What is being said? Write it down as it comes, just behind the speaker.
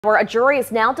Where a jury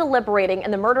is now deliberating in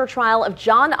the murder trial of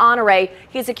John Honore.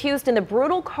 He's accused in the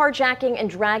brutal carjacking and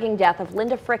dragging death of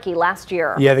Linda Frickey last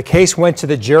year. Yeah, the case went to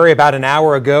the jury about an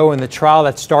hour ago, and the trial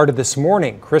that started this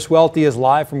morning. Chris Welty is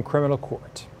live from criminal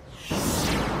court.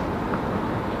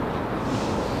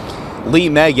 Lee,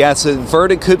 Meg, yes, a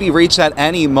verdict could be reached at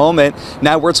any moment.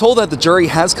 Now, we're told that the jury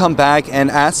has come back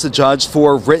and asked the judge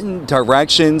for written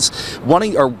directions,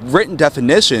 written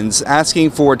definitions,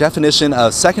 asking for definition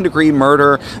of second-degree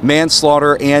murder,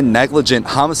 manslaughter, and negligent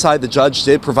homicide. The judge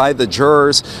did provide the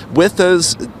jurors with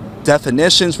those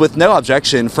definitions with no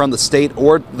objection from the state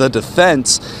or the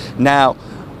defense. Now,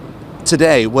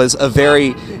 today was a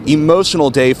very emotional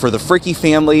day for the Frickey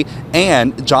family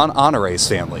and John Honore's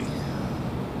family.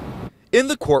 In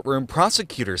the courtroom,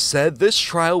 prosecutors said this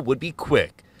trial would be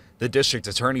quick. The district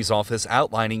attorney's office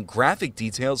outlining graphic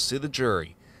details to the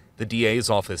jury. The DA's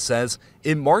office says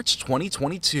in March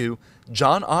 2022,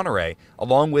 John Honore,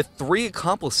 along with 3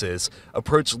 accomplices,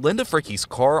 approached Linda Frickey's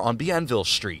car on Bienville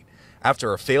Street.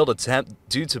 After a failed attempt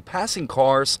due to passing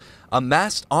cars, a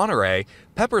masked Honore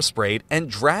pepper sprayed and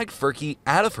dragged Frickey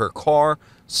out of her car,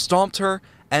 stomped her,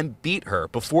 and beat her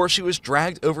before she was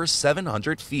dragged over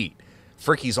 700 feet.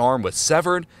 Frickey's arm was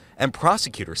severed, and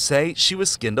prosecutors say she was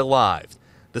skinned alive,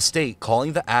 the state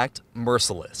calling the act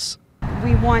merciless.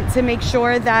 We want to make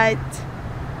sure that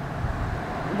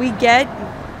we get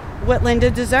what Linda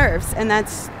deserves, and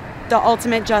that's the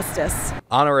ultimate justice.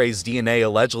 Honore's DNA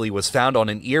allegedly was found on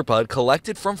an earbud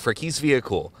collected from Frickey's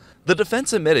vehicle. The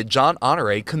defense admitted John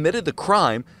Honore committed the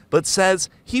crime, but says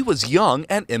he was young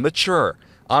and immature.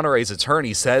 Honore's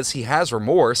attorney says he has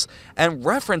remorse and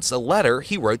referenced a letter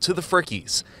he wrote to the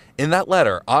Frickeys. In that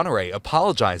letter, Honore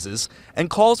apologizes and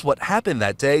calls what happened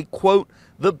that day, quote,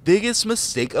 the biggest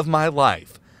mistake of my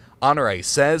life. Honore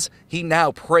says he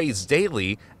now prays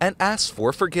daily and asks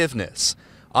for forgiveness.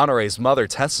 Honore's mother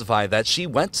testified that she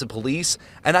went to police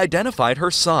and identified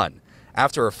her son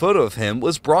after a photo of him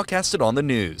was broadcasted on the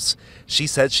news. She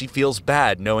said she feels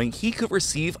bad knowing he could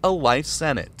receive a life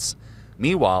sentence.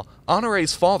 Meanwhile,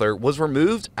 Honore's father was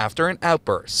removed after an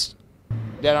outburst.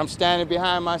 That I'm standing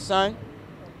behind my son,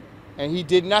 and he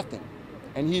did nothing,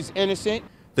 and he's innocent.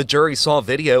 The jury saw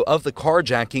video of the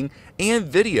carjacking and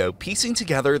video piecing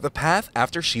together the path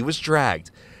after she was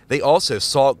dragged. They also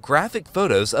saw graphic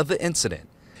photos of the incident.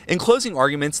 In closing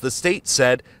arguments, the state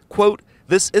said, quote,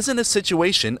 this isn't a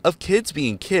situation of kids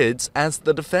being kids, as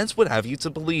the defense would have you to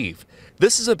believe.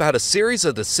 This is about a series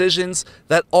of decisions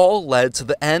that all led to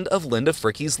the end of Linda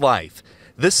Frickey's life.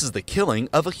 This is the killing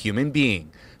of a human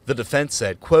being. The defense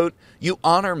said, quote, you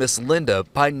honor Miss Linda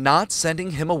by not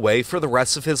sending him away for the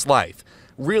rest of his life.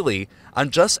 Really,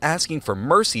 I'm just asking for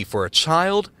mercy for a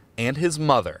child and his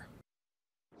mother.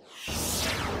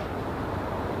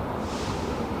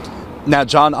 Now,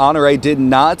 John Honore did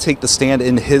not take the stand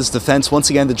in his defense. Once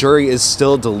again, the jury is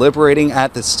still deliberating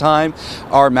at this time.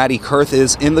 Our Maddie Kurth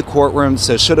is in the courtroom,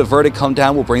 so should a verdict come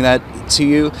down, we'll bring that to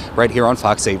you right here on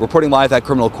Fox 8. Reporting live at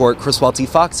Criminal Court, Chris Welty,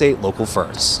 Fox 8, Local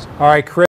First. All right, Chris.